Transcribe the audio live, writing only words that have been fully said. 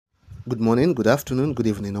Good morning, good afternoon, good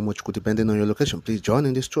evening, how much could depending on your location. Please join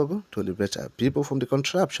in this struggle to liberate our people from the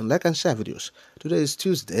contraption. Like and share videos. Today is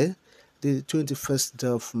Tuesday, the 21st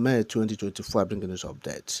of May 2024. Bringing this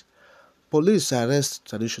update. Police arrest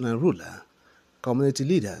traditional ruler, community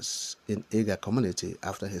leaders in Ega community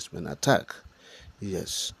after Hérdsméñ attack.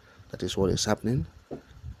 Yes, that is what is happening.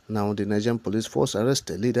 Now, the Nigerian police force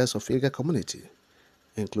arrested leaders of Ega community,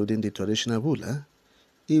 including the traditional ruler,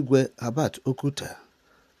 Igwe Abat Okuta,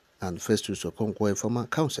 and Festus Okonkwo, a former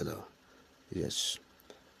councillor. Yes.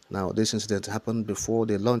 Now, this incident happened before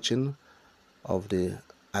the launching of the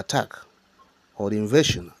attack or the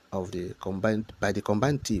invasion of the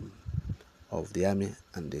combined team of the army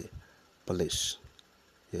and the police.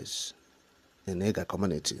 Yes, in Ega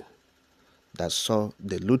community that saw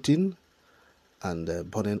the looting and the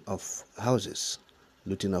burning of houses,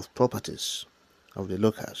 looting of properties of the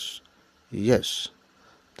locals. Yes,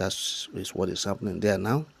 that is what is happening there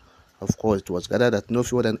now. Of course, it was gathered that no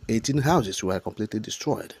fewer than 18 houses were completely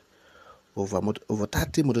destroyed, over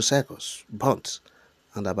 30 motorcycles burnt,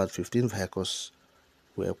 and about 15 vehicles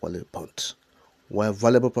were equally burnt, while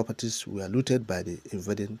valuable properties were looted by the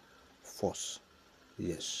invading force.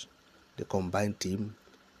 Yes, the combined team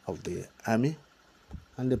of the army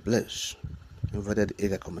and the police invaded the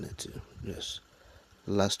Ega community. Yes,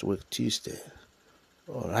 last week Tuesday.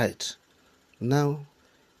 All right. Now,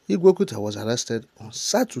 Igwe was arrested on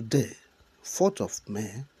Saturday, 4th of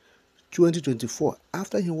May 2024,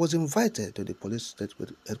 after he was invited to the police state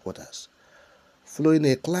headquarters following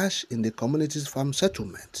a clash in the community's farm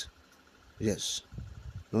settlement, yes,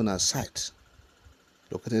 known as Site,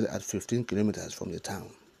 located at 15 kilometers from the town.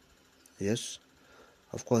 Yes,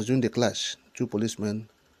 of course, during the clash,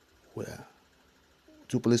 were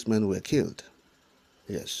two policemen were killed.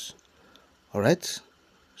 Yes, all right.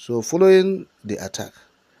 So, following the attack,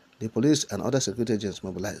 the police and other security agents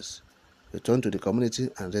mobilized, returned to the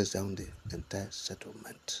community and raised down the entire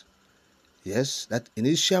settlement. Yes, that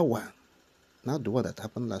initial one, not the one that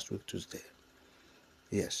happened last week Tuesday.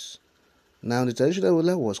 Yes. Now, the traditional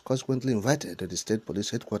ruler was consequently invited to the state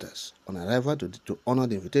police headquarters on arrival to honor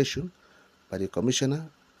the invitation by the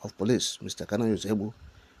Commissioner of Police, Mr. Kana Yozebu.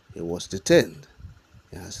 He was detained.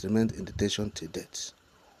 He has remained in detention till date.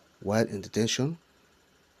 While in detention,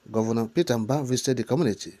 Governor Peter Mba visited the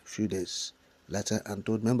community a few days later and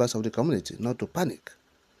told members of the community not to panic.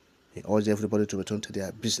 He urged everybody to return to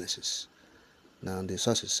their businesses. Now, the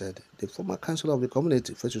sources said the former councillor of the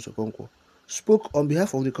community, Festus Okonkwo, spoke on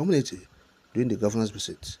behalf of the community during the governor's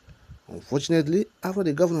visit. Unfortunately, after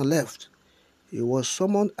the governor left, he was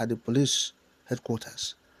summoned at the police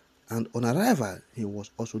headquarters, and on arrival, he was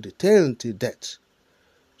also detained till death.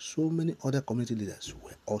 So many other community leaders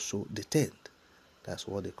were also detained. That's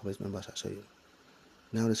what the community members are saying.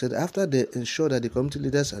 Now, they said after they ensured that the community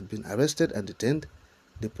leaders had been arrested and detained,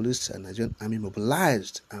 the police and Nigerian army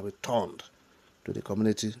mobilized and returned to the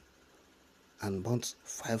community and burnt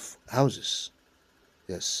 5 houses.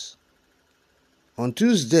 Yes. On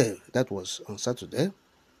Tuesday, that was on Saturday.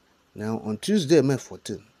 Now, on Tuesday, May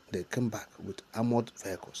 14, they came back with armored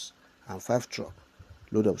vehicles and 5 trucks,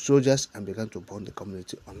 load of soldiers, and began to burn the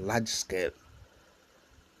community on large scale.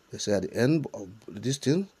 They say at the end of this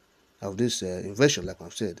thing, of this invasion, like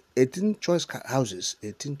I've said, 18 choice houses,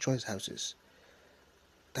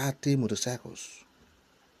 30 motorcycles,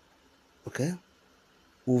 okay,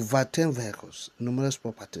 over 10 vehicles, numerous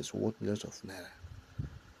properties worth millions of naira.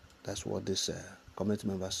 That's what these community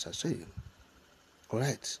members are saying. All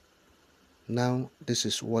right. Now, this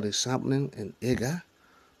is what is happening in Ega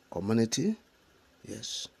community.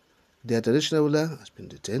 Yes. Their traditional ruler has been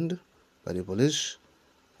detained by the police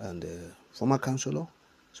and the former councillor,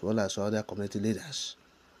 as well as other community leaders,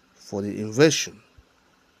 for the invasion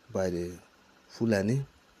by the Fulani.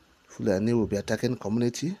 Fulani will be attacking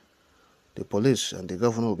community. The police and the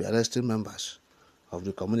governor will be arresting members of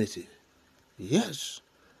the community. Yes,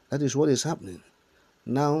 that is what is happening.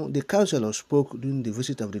 Now, the councillor spoke during the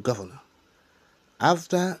visit of the governor.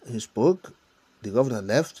 After he spoke, the governor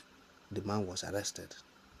left, the man was arrested.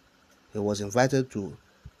 He was invited to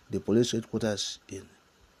the police headquarters in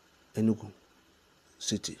Enugu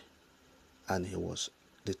City, and he was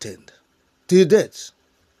detained till death.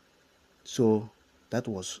 So that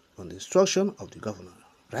was on the instruction of the governor,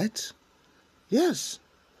 right? Yes,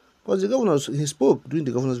 because the governor, he spoke during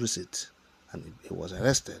the governor's visit, and he was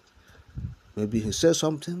arrested. Maybe he said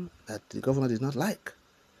something that the governor did not like.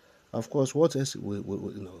 Of course, what else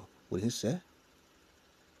will he say?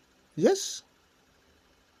 Yes,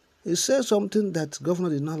 he said something that the governor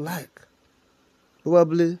did not like.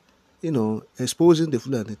 Probably, exposing the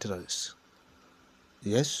Fulani terrorists.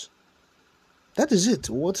 Yes. That is it.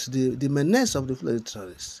 What's the menace of the Fulani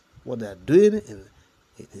terrorists? What they are doing in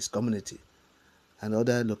his community and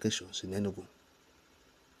other locations in Enugu.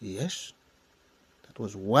 Yes, that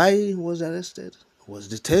was why he was arrested, he was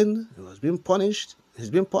detained, he was being punished, he's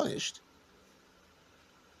being punished.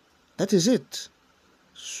 That is it.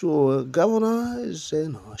 So governor is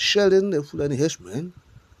shielding the Fulani Hérdsméñ,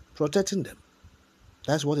 protecting them.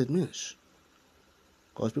 That's what it means.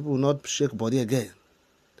 Because people will not shake body again.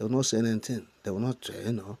 They will not say anything. They will not,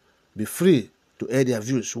 be free to air their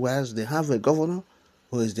views, whereas they have a governor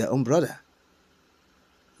who is their own brother.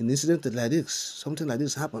 An incident like this, something like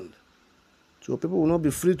this happened. So people will not be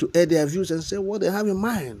free to air their views and say what they have in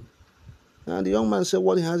mind. And the young man said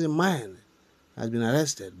what he has in mind has been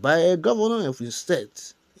arrested by a governor of his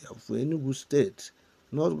state, of Enugu state,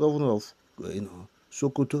 not governor of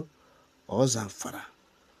Sokoto or Zamfara,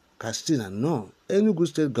 Katsina, no, Enugu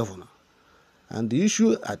state governor. And the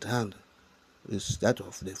issue at hand is that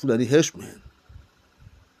of the Fulani Hérdsméñ,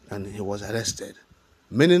 and he was arrested.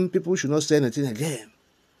 Meaning people should not say anything again.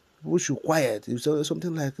 People should quiet. If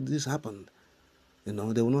something like this happened, they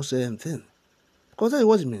will not say anything. Because that's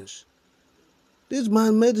what it means. This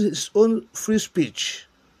man made his own free speech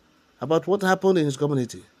about what happened in his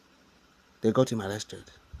community. They got him arrested.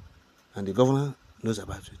 And the governor knows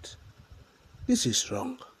about it. This is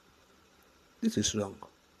wrong. This is wrong.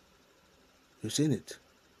 You've seen it.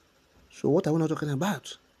 So what are we not talking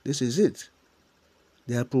about? This is it.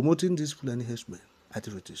 They are promoting these Fulani Hérdsméñ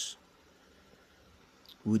activities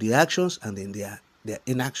with the actions and in their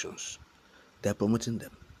inactions. They are promoting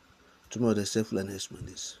them. Tomorrow they say Fulani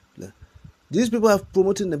Hérdsméñ is. These people are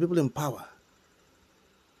promoting the people in power.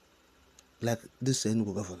 Like this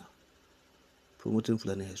Enugu governor. Promoting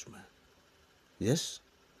Fulani Hérdsméñ. Yes.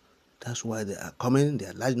 That's why they are coming. They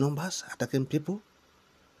are large numbers attacking people.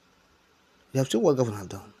 You have seen what governor have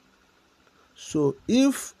done. So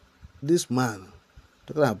if this man,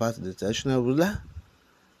 talking about the traditional ruler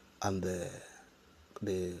and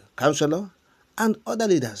the councillor and other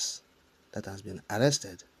leaders that has been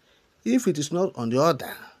arrested, if it is not on the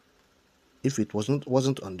order, if it wasn't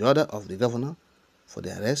on the order of the governor for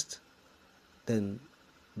the arrest, then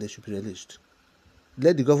they should be released.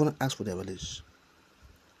 Let the governor ask for their release.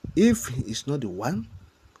 If he is not the one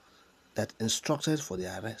that instructed for the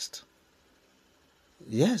arrest,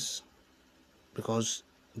 yes, because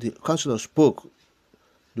the councillor spoke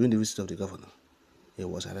during the visit of the governor, he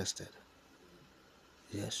was arrested.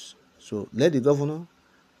 Yes, so let the governor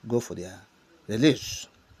go for their release.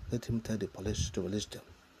 Let him tell the police to release them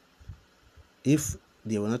if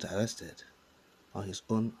they were not arrested on his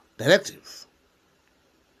own directive.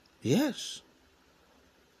 Yes.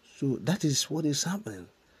 So that is what is happening.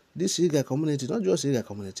 This Iga community, not just Iga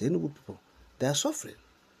community, Enugu people, they are suffering.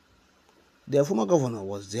 Their former governor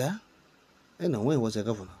was there. When he was a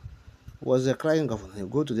governor, he was a crying governor. He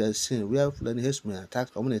would go to their scene where Fulani Hérdsméñ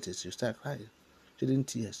attacked communities. You start crying, shedding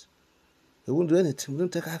tears. He wouldn't do anything. He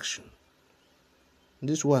wouldn't take action.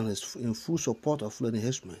 This one is in full support of Fulani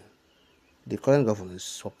Hérdsméñ. The current governor is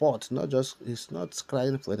support, he's not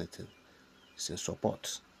crying for anything. He's in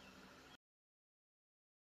support.